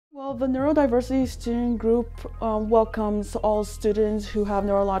Well, the neurodiversity student group welcomes all students who have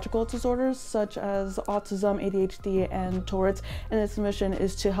neurological disorders such as autism, ADHD, and Tourette's, and its mission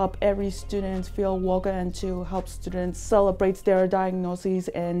is to help every student feel welcome and to help students celebrate their diagnoses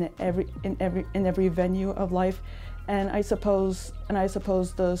in every venue of life. And I suppose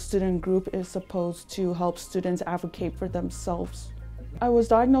the student group is supposed to help students advocate for themselves. I was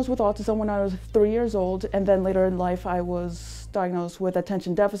diagnosed with autism when I was 3 years old, and then later in life I was diagnosed with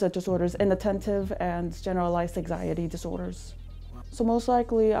attention deficit disorders, inattentive and generalized anxiety disorders. So most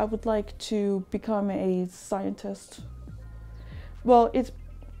likely I would like to become a scientist. It's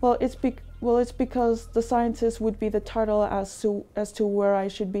because the scientist would be the title as to where I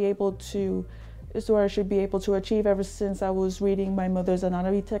should be able to achieve ever since I was reading my mother's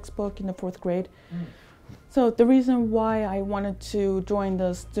anatomy textbook in the 4th grade. So the reason why I wanted to join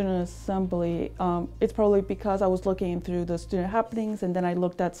the student assembly, it's probably because I was looking through the student happenings, and then I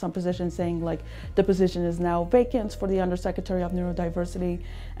looked at some positions saying like the position is now vacant for the Undersecretary of Neurodiversity,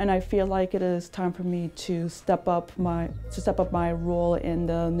 and I feel like it is time for me to step up my role in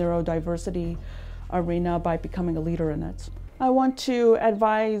the neurodiversity arena by becoming a leader in it. I want to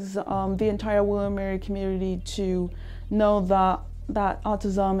advise the entire William & Mary community to know that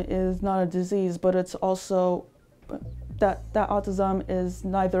autism is not a disease, but it's also that autism is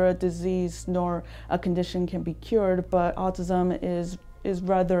neither a disease nor a condition can be cured, but autism is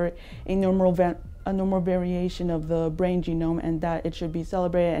rather a normal variation of the brain genome, and that it should be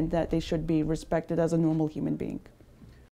celebrated and that they should be respected as a normal human being.